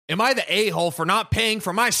Am I the a-hole for not paying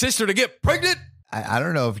for my sister to get pregnant? I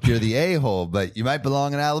don't know if you're the a-hole, but you might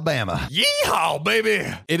belong in Alabama. Yeehaw, baby.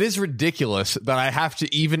 It is ridiculous that I have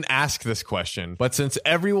to even ask this question, but since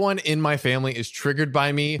everyone in my family is triggered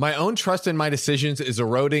by me, my own trust in my decisions is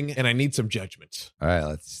eroding and I need some judgment. All right,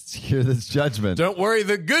 let's hear this judgment. Don't worry,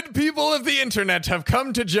 the good people of the internet have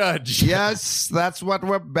come to judge. Yes, that's what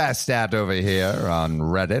we're best at over here on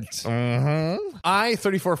Reddit. I,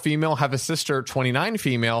 34 female, have a sister, 29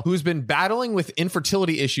 female, who's been battling with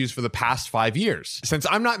infertility issues for the past 5 years. Since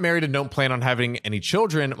I'm not married and don't plan on having any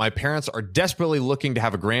children, my parents are desperately looking to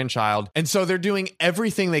have a grandchild, and so they're doing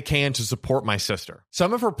everything they can to support my sister.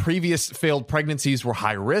 Some of her previous failed pregnancies were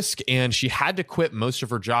high risk, and she had to quit most of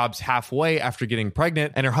her jobs halfway after getting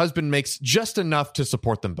pregnant, and her husband makes just enough to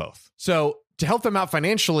support them both. So, to help them out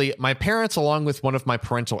financially, my parents, along with one of my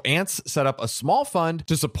parental aunts, set up a small fund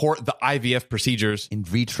to support the IVF procedures. In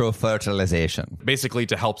vitro fertilization. Basically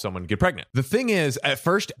to help someone get pregnant. The thing is, at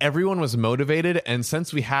first, everyone was motivated, and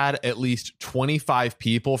since we had at least 25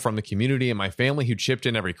 people from the community and my family who chipped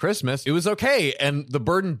in every Christmas, it was okay, and the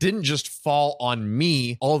burden didn't just fall on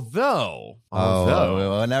me, although...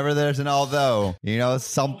 Whenever there's an although,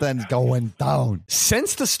 something's going down.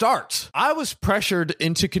 Since the start, I was pressured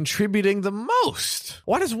into contributing the most.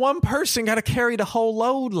 Why does one person got to carry the whole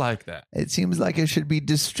load like that? It seems like it should be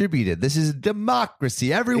distributed. This is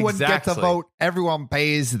democracy. Everyone gets a vote. Everyone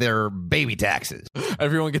pays their baby taxes.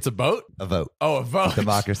 Everyone gets a vote? A vote. Oh, a vote.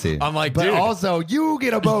 Democracy. I'm like, but dude. also, you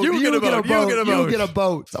get a vote. You get a vote. You get a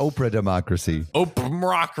vote. It's Oprah democracy.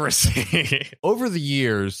 Oprah-mocracy. Over the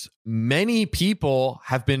years, many people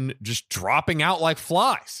have been just dropping out like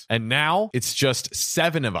flies. And now it's just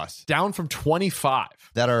 7 of us, down from 25.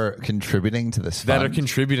 That are contributing to this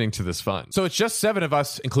fund. So it's just 7 of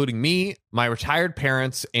us, including me, my retired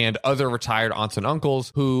parents, and other retired aunts and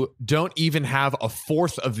uncles who don't even have a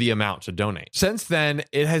fourth of the amount to donate. Since then,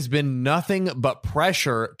 it has been nothing but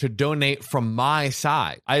pressure to donate from my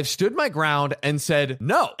side. I have stood my ground and said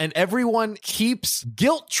no, and everyone keeps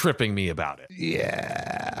guilt tripping me about it.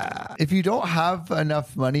 Yeah. If you don't have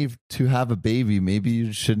enough money to have a baby, maybe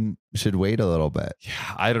you should wait a little bit.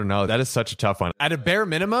 Yeah, I don't know. That is such a tough one. At a bare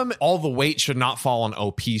minimum, all the weight should not fall on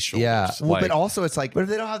OP's shoulders. Yeah. Well, but also it's like, but if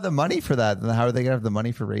they don't have the money for that, then how are they going to have the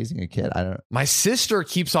money for raising a kid? I don't know. My sister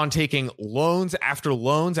keeps on taking loans after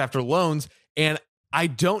loans after loans. And I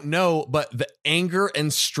don't know, but the anger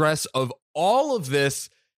and stress of all of this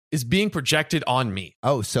is being projected on me.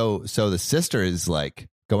 Oh, so the sister is like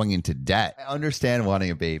going into debt. I understand wanting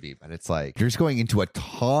a baby, but it's like you're just going into a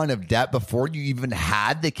ton of debt before you even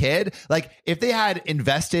had the kid. Like if they had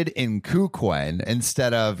invested in KuCoin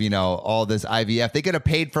instead of, all this IVF, they could have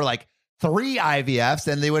paid for like 3 IVFs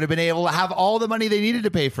and they would have been able to have all the money they needed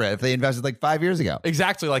to pay for it if they invested like 5 years ago.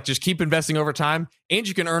 Exactly. Like just keep investing over time. And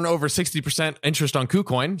you can earn over 60% interest on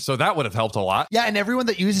KuCoin. So that would have helped a lot. Yeah. And everyone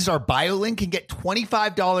that uses our bio link can get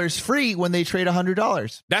 $25 free when they trade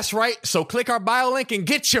 $100. That's right. So click our bio link and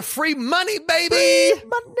get your free money, baby. Free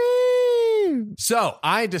money. So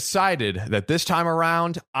I decided that this time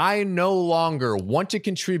around, I no longer want to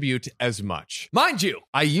contribute as much. Mind you,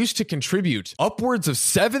 I used to contribute upwards of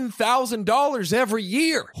 $7,000 every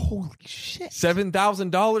year. Holy shit.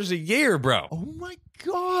 $7,000 a year, bro. Oh my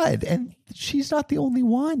God. And she's not the only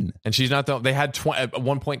one. And she's not they had at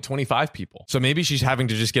one point 25 people. So maybe she's having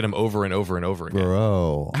to just get them over and over and over again.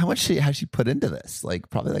 Bro, how much has she put into this? Like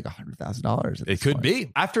probably like $100,000. It could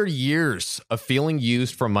be. After years of feeling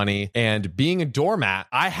used for money and being a doormat,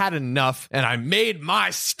 I had enough and I made my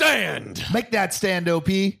stand. Make that stand, OP.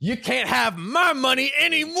 You can't have my money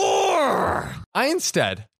anymore. I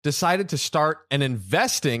instead decided to start an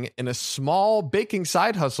investing in a small baking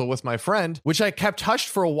side hustle with my friend, which I kept hushed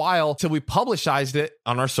for a while till we publicized it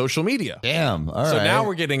on our social media. Damn. All right. So now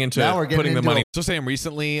we're getting into putting the money. So Sam,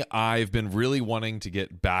 recently I've been really wanting to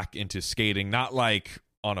get back into skating, not like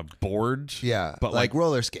on a board. Yeah. But like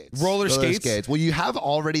roller skates. Roller skates. Well, you have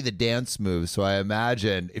already the dance moves. So I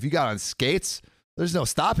imagine if you got on skates, there's no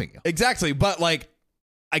stopping you. Exactly. But like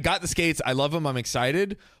I got the skates. I love them. I'm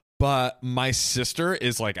excited. But my sister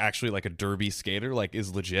is like actually like a derby skater, like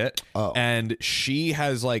is legit. Oh. And she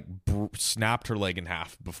has like snapped her leg in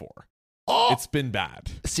half before. Oh. It's been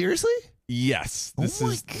bad. Seriously? Yes. This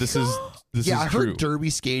is I true. heard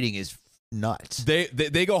derby skating is nuts. They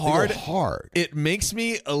go hard. They go hard. It makes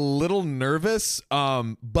me a little nervous.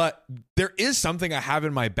 But there is something I have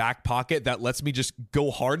in my back pocket that lets me just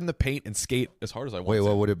go hard in the paint and skate as hard as I want. Wait, to.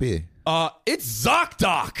 what would it be? It's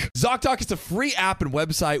ZocDoc. ZocDoc is a free app and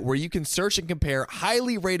website where you can search and compare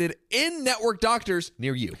highly rated in-network doctors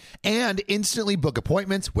near you. And instantly book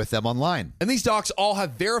appointments with them online. And these docs all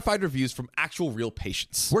have verified reviews from actual real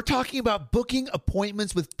patients. We're talking about booking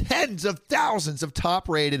appointments with tens of thousands of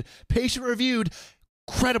top-rated, patient-reviewed,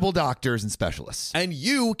 credible doctors and specialists. And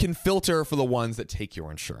you can filter for the ones that take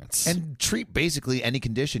your insurance. And treat basically any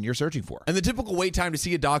condition you're searching for. And the typical wait time to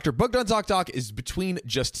see a doctor booked on ZocDoc is between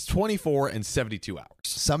just 24 and 72 hours.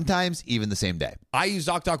 Sometimes even the same day. I use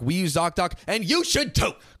ZocDoc, we use ZocDoc, and you should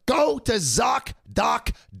too. Go to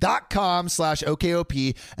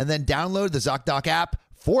ZocDoc.com/OKOP and then download the ZocDoc app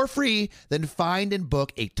for free. Then find and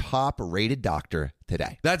book a top-rated doctor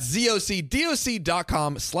today. That's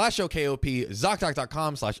ZocDoc.com/OKOP,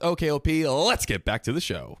 ZocDoc.com/OKOP. Let's get back to the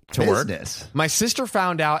show. To Business. work. My sister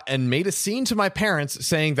found out and made a scene to my parents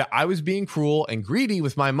saying that I was being cruel and greedy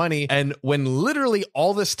with my money. And when literally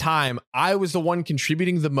all this time, I was the one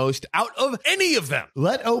contributing the most out of any of them.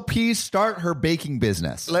 Let OP start her baking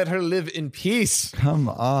business. Let her live in peace. Come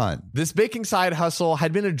on. This baking side hustle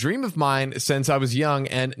had been a dream of mine since I was young,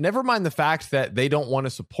 and never mind the fact that they don't want to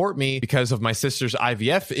support me because of my sister's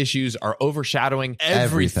IVF issues are overshadowing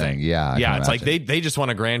everything. Yeah. Yeah, it's like they just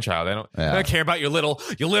want a grandchild. They don't care about your little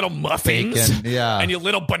muffins. Bacon, yeah. And your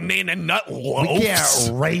little banana nut loaves. We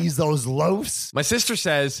can't raise those loaves. My sister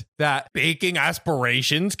says that baking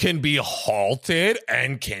aspirations can be halted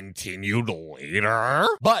and continued later,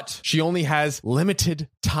 but she only has limited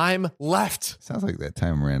time left. Sounds like that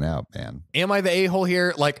time ran out, man. Am I the a-hole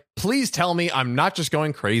here? Like, please tell me I'm not just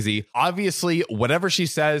going crazy. Obviously, whatever she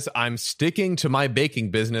says, I'm sticking to my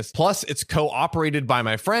baking business. Plus, it's co-operated by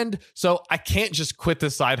my friend, so I can't just quit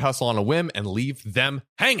this side hustle on a whim and leave them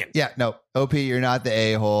hanging. Yeah, no. OP, you're not the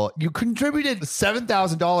a-hole. You contributed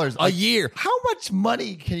 $7,000 A year. How much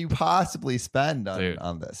money can you possibly spend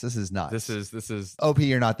on this? This is nuts. This is OP,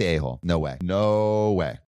 you're not the a-hole. No way. No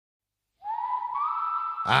way.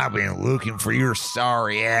 I've been looking for your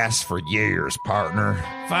sorry ass for years, partner.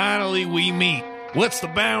 Finally, we meet. What's the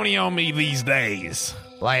bounty on me these days?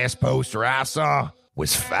 Last poster I saw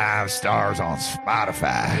was 5 stars on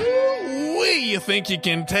Spotify. You think you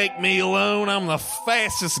can take me alone? I'm the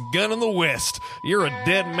fastest gun in the West. You're a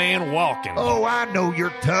dead man walking. Oh, I know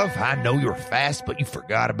you're tough. I know you're fast, but you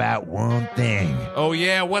forgot about one thing. Oh,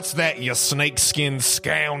 yeah? What's that, you snakeskin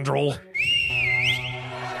scoundrel?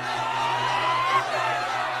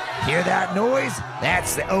 Hear that noise?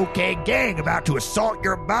 That's the OK Gang about to assault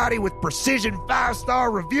your body with precision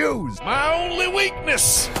 5-star reviews. My only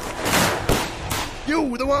weakness.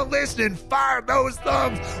 You, the one listening, fire those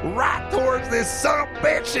thumbs right towards this son of a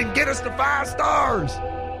bitch and get us to 5 stars.